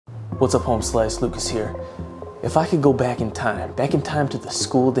What's up, home slice? Lucas here. If I could go back in time to the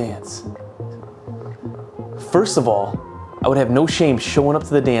school dance. First of all, I would have no shame showing up to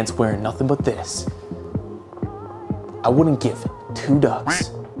the dance wearing nothing but this. I wouldn't give 2 ducks,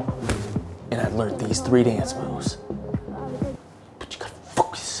 and I'd learn these 3 dance moves. But you gotta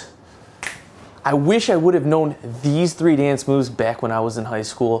focus. I wish I would have known these 3 dance moves back when I was in high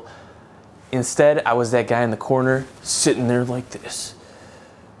school. Instead, I was that guy in the corner sitting there like this.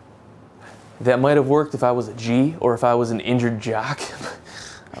 That might have worked if I was a G or if I was an injured jock.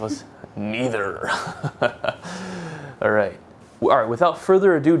 I was neither. All right, without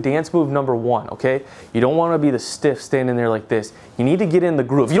further ado, dance move number 1, okay? You don't wanna be the stiff standing there like this. You need to get in the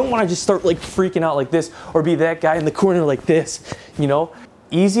groove. You don't wanna just start like freaking out like this or be that guy in the corner like this, you know?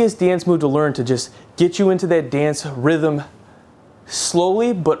 Easiest dance move to learn to just get you into that dance rhythm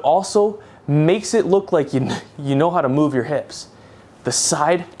slowly, but also makes it look like you know how to move your hips. The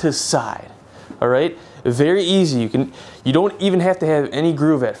side to side, all right? Very easy. You don't even have to have any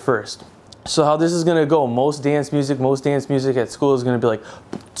groove at first. So how this is gonna go, most dance music at school is gonna be like,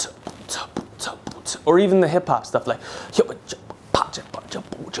 or even the hip hop stuff like,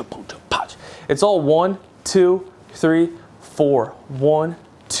 it's all 1, 2, 3, 4. 1,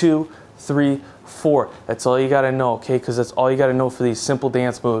 2, 3, 4. That's all you gotta know, okay? Because that's all you gotta know for these simple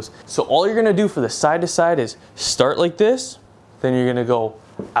dance moves. So all you're gonna do for the side to side is start like this, then you're gonna go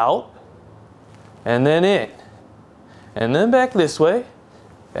out, and then in, and then back this way,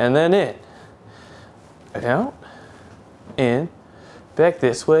 and then in, out, in, back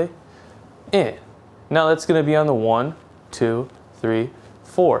this way, in. Now that's gonna be on the 1, 2, 3,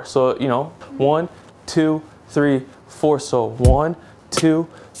 4. So, you know, 1, 2, 3, 4. So 1, 2,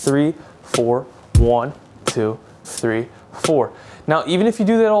 3, 4. 1, 2, 3, 4. Now, even if you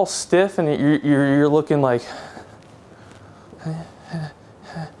do that all stiff and you're looking like,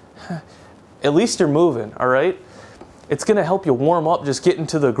 at least you're moving, all right? It's gonna help you warm up, just get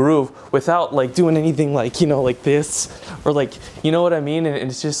into the groove without like doing anything like, you know, like this, or like, you know what I mean? And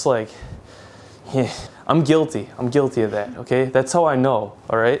it's just like, yeah, I'm guilty of that, okay? That's how I know,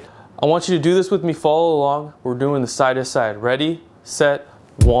 all right? I want you to do this with me, follow along. We're doing the side to side. Ready, set,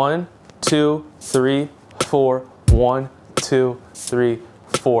 1, 2, 3, 4. 1, 2, 3,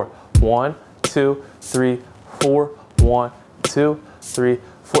 4. 1, 2, 3, 4. 1, 2, 3,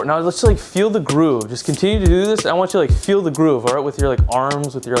 4. Now let's like feel the groove. Just continue to do this. I want you to like feel the groove, all right? With your like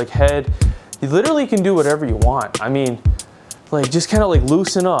arms, with your like head. You literally can do whatever you want. I mean, like just kind of like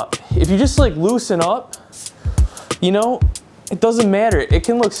loosen up. If you just like loosen up, you know, it doesn't matter. It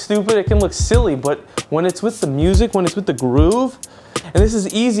can look stupid, it can look silly, but when it's with the music, when it's with the groove, and this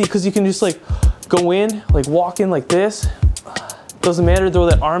is easy because you can just like go in, like walk in like this. Doesn't matter, throw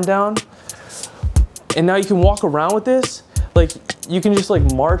that arm down. And now you can walk around with this. Like you can just like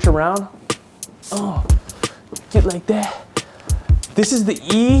march around. Oh, get like that. This is the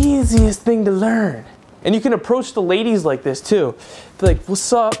easiest thing to learn. And you can approach the ladies like this too. Be like,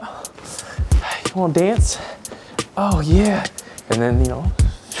 what's up? You wanna dance? Oh yeah. And then, you know,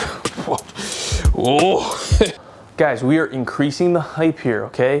 whoa. Guys, we are increasing the hype here,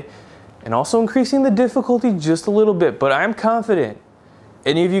 okay? And also increasing the difficulty just a little bit, but I'm confident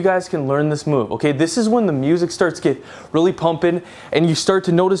any of you guys can learn this move, okay? This is when the music starts to get really pumping and you start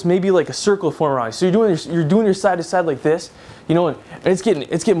to notice maybe like a circle form around you. So you're doing your side to side like this, you know, and it's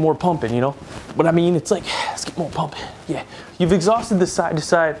getting more pumping, you know? But I mean, it's like, let's get more pumping. Yeah, you've exhausted the side to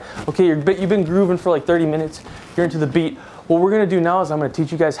side. Okay, you've been grooving for like 30 minutes. You're into the beat. What we're gonna do now is I'm gonna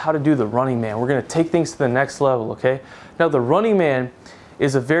teach you guys how to do the running man. We're gonna take things to the next level, okay? Now the running man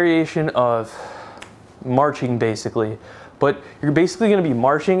is a variation of marching basically, but you're basically gonna be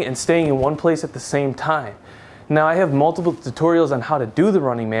marching and staying in one place at the same time. Now I have multiple tutorials on how to do the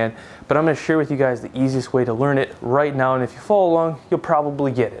running man, but I'm gonna share with you guys the easiest way to learn it right now, and if you follow along, you'll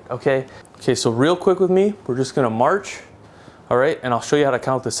probably get it, okay? Okay, so real quick with me, we're just gonna march, all right? And I'll show you how to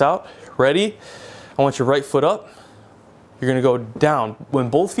count this out. Ready? I want your right foot up. You're gonna go down. When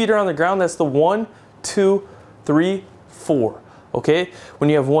both feet are on the ground, that's the 1, 2, 3, 4, okay? When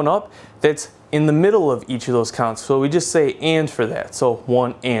you have one up, that's in the middle of each of those counts. So we just say and for that. So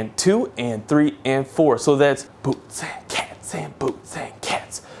 1 and 2 and 3 and 4. So that's boots and cats and boots and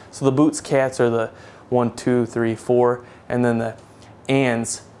cats. So the boots, cats are the 1, 2, 3, 4, and then the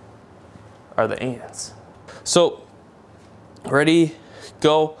ands are the ands. So ready,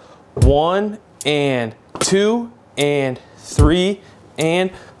 go. 1 and 2 and 3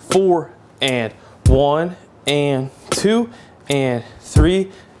 and 4 and 1 and 2 and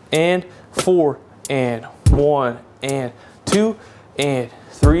 3 and 4 and 1 and 2 and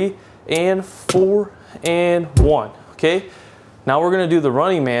 3 and 4 and 1. Okay? Now we're gonna do the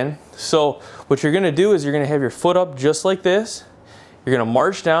running man. So what you're gonna do is you're gonna have your foot up just like this. You're gonna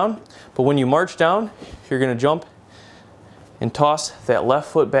march down, but when you march down, you're gonna jump and toss that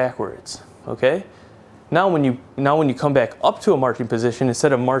left foot backwards, okay? Now when you come back up to a marching position,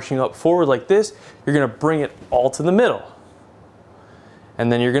 instead of marching up forward like this, you're gonna bring it all to the middle.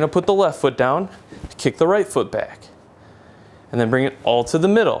 And then you're gonna put the left foot down, kick the right foot back, and then bring it all to the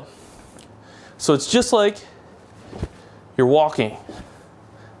middle. So it's just like you're walking,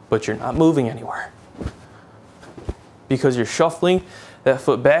 but you're not moving anywhere, because you're shuffling that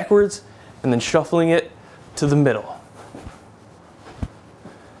foot backwards and then shuffling it to the middle.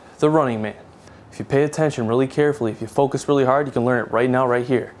 The running man. If you pay attention really carefully, if you focus really hard, you can learn it right now, right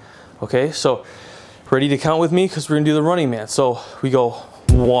here. Okay, so ready to count with me? Because we're gonna do the running man. So we go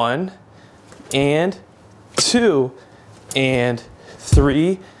 1 and 2 and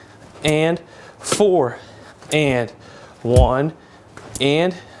 3 and 4 and 1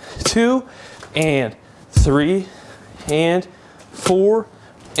 and 2 and 3 and 4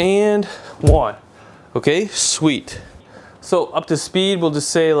 and 1. Okay, sweet. So up to speed, we'll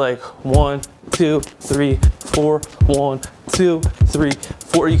just say like 1, 2, 3, 4, 1, 2, 3,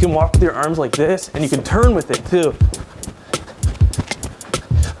 4. You can walk with your arms like this, and you can turn with it too.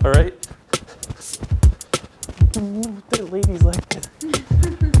 All right. The ladies like this.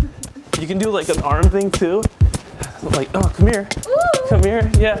 You can do like an arm thing too. Like, oh, come here. Ooh. Come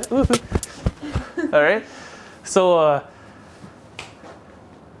here. Yeah. Ooh. All right. So,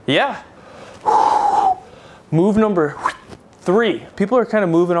 yeah. Move number 3. People are kind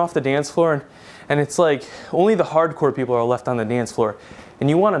of moving off the dance floor, and it's like only the hardcore people are left on the dance floor. And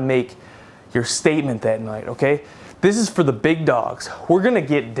you want to make your statement that night, okay? This is for the big dogs. We're gonna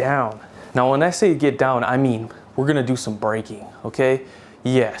get down. Now, when I say get down, I mean we're gonna do some breaking, okay?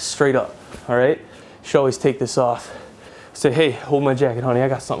 Yeah, straight up, all right? You should always take this off. Say, hey, hold my jacket, honey, I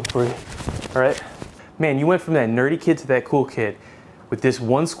got something for you, all right? Man, you went from that nerdy kid to that cool kid with this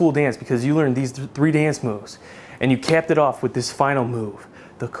one school dance because you learned these 3 dance moves. And you capped it off with this final move,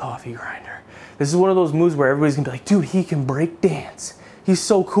 the coffee grinder. This is one of those moves where everybody's gonna be like, dude, he can break dance. He's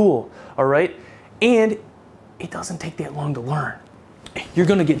so cool, all right? And it doesn't take that long to learn. You're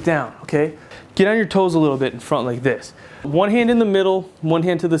gonna get down, okay? Get on your toes a little bit in front like this. One hand in the middle, one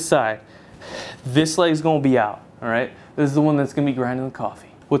hand to the side. This leg's gonna be out, all right? This is the one that's gonna be grinding the coffee.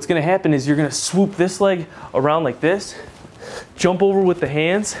 What's gonna happen is you're gonna swoop this leg around like this, jump over with the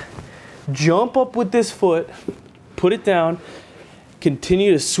hands, jump up with this foot, put it down,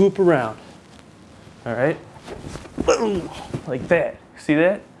 continue to swoop around, all right? Boom, like that. See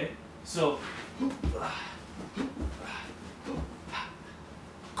that? So,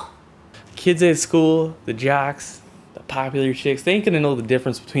 kids at school, the jocks, the popular chicks, they ain't gonna know the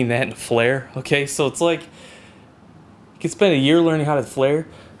difference between that and a flare, okay? So it's like, you can spend a year learning how to flare,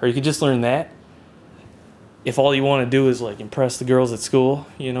 or you could just learn that. If all you want to do is like impress the girls at school,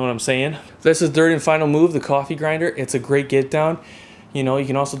 you know what I'm saying? This is 3rd and final move, the coffee grinder. It's a great get down. You know, you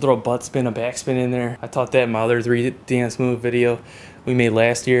can also throw a butt spin, a back spin in there. I taught that in my other 3 dance move video we made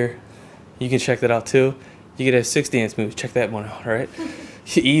last year. You can check that out too. You could have 6 dance moves. Check that one out, all right?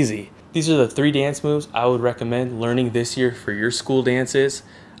 Easy. These are the 3 dance moves I would recommend learning this year for your school dances.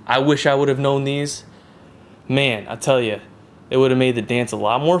 I wish I would have known these. Man, I tell you, it would have made the dance a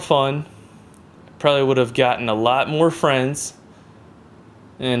lot more fun. Probably would have gotten a lot more friends,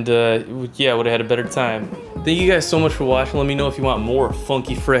 and yeah, would have had a better time. Thank you guys so much for watching. Let me know if you want more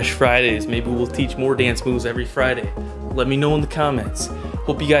Funky Fresh Fridays. Maybe we'll teach more dance moves every Friday. Let me know in the comments.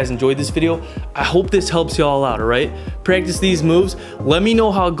 Hope you guys enjoyed this video. I hope this helps y'all out, all right? Practice these moves. Let me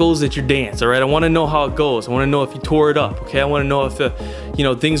know how it goes at your dance, all right? I want to know how it goes. I want to know if you tore it up, okay? I want to know if you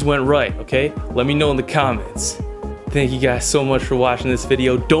know, things went right, okay? Let me know in the comments. Thank you guys so much for watching this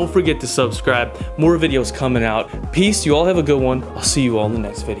video. Don't forget to subscribe. More videos coming out. Peace. You all have a good one. I'll see you all in the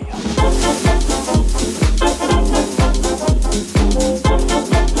next video.